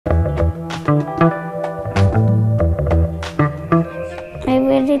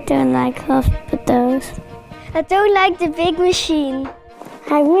don't like hospitals. I don't like the big machine.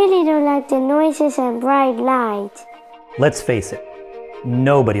 I really don't like the noises and bright lights. Let's face it,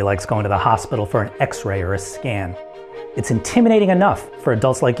 nobody likes going to the hospital for an X-ray or a scan. It's intimidating enough for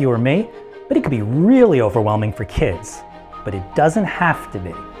adults like you or me, but it could be really overwhelming for kids. But it doesn't have to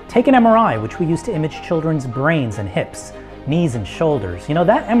be. Take an MRI, which we use to image children's brains and hips, knees and shoulders. You know,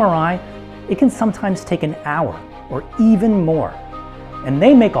 that MRI, it can sometimes take an hour or even more. And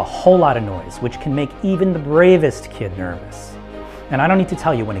they make a whole lot of noise, which can make even the bravest kid nervous. And I don't need to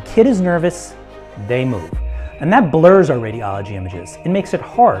tell you, when a kid is nervous, they move. And that blurs our radiology images. It makes it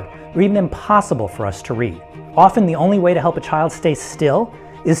hard or even impossible for us to read. Often the only way to help a child stay still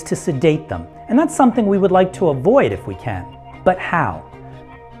is to sedate them. And that's something we would like to avoid if we can. But how?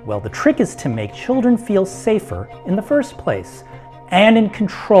 Well, the trick is to make children feel safer in the first place and in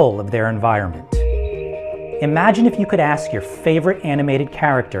control of their environment. Imagine if you could ask your favorite animated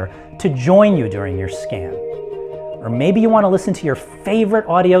character to join you during your scan. Or maybe you want to listen to your favorite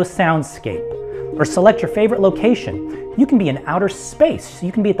audio soundscape, or select your favorite location. You can be in outer space,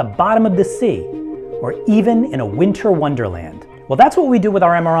 you can be at the bottom of the sea, or even in a winter wonderland. Well, that's what we do with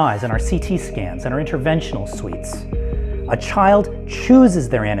our MRIs and our CT scans and our interventional suites. A child chooses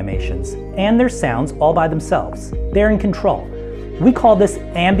their animations and their sounds all by themselves. They're in control. We call this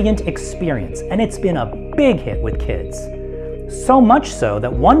ambient experience, and it's been a big hit with kids. So much so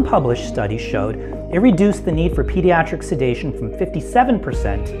that one published study showed it reduced the need for pediatric sedation from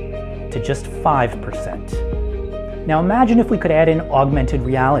 57% to just 5%. Now imagine if we could add in augmented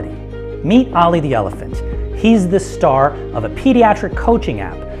reality. Meet Ollie the elephant. He's the star of a pediatric coaching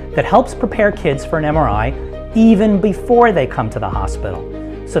app that helps prepare kids for an MRI even before they come to the hospital,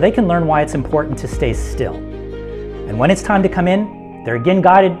 so they can learn why it's important to stay still. And when it's time to come in, they're again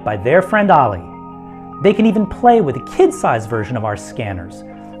guided by their friend Ollie. They can even play with a kid-sized version of our scanners,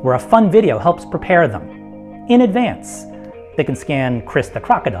 where a fun video helps prepare them. In advance, they can scan Chris the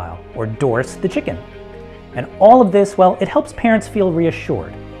crocodile or Doris the chicken. And all of this, well, it helps parents feel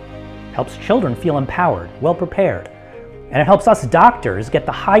reassured, helps children feel empowered, well prepared, and it helps us doctors get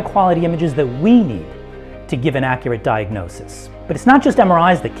the high-quality images that we need to give an accurate diagnosis. But it's not just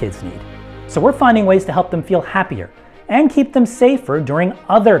MRIs that kids need. So we're finding ways to help them feel happier and keep them safer during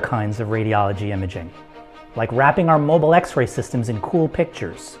other kinds of radiology imaging, like wrapping our mobile X-ray systems in cool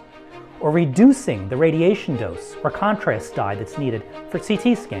pictures, or reducing the radiation dose or contrast dye that's needed for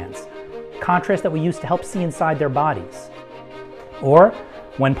CT scans, contrast that we use to help see inside their bodies. Or,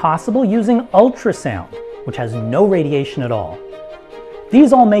 when possible, using ultrasound, which has no radiation at all.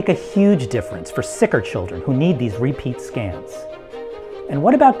 These all make a huge difference for sicker children who need these repeat scans. And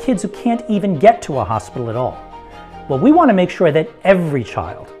what about kids who can't even get to a hospital at all? Well, we want to make sure that every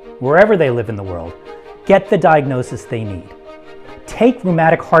child, wherever they live in the world, get the diagnosis they need. Take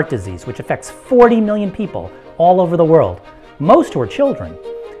rheumatic heart disease, which affects 40 million people all over the world, most who are children.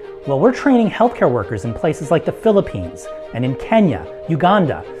 Well, we're training healthcare workers in places like the Philippines and in Kenya,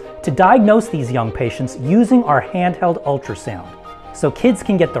 Uganda, to diagnose these young patients using our handheld ultrasound, so kids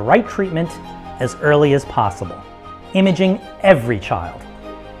can get the right treatment as early as possible. Imaging every child,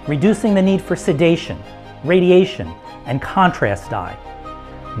 reducing the need for sedation, radiation, and contrast dye,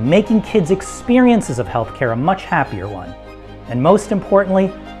 making kids' experiences of healthcare a much happier one, and most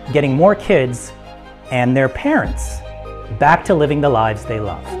importantly, getting more kids and their parents back to living the lives they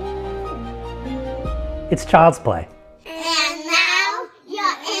love. It's child's play.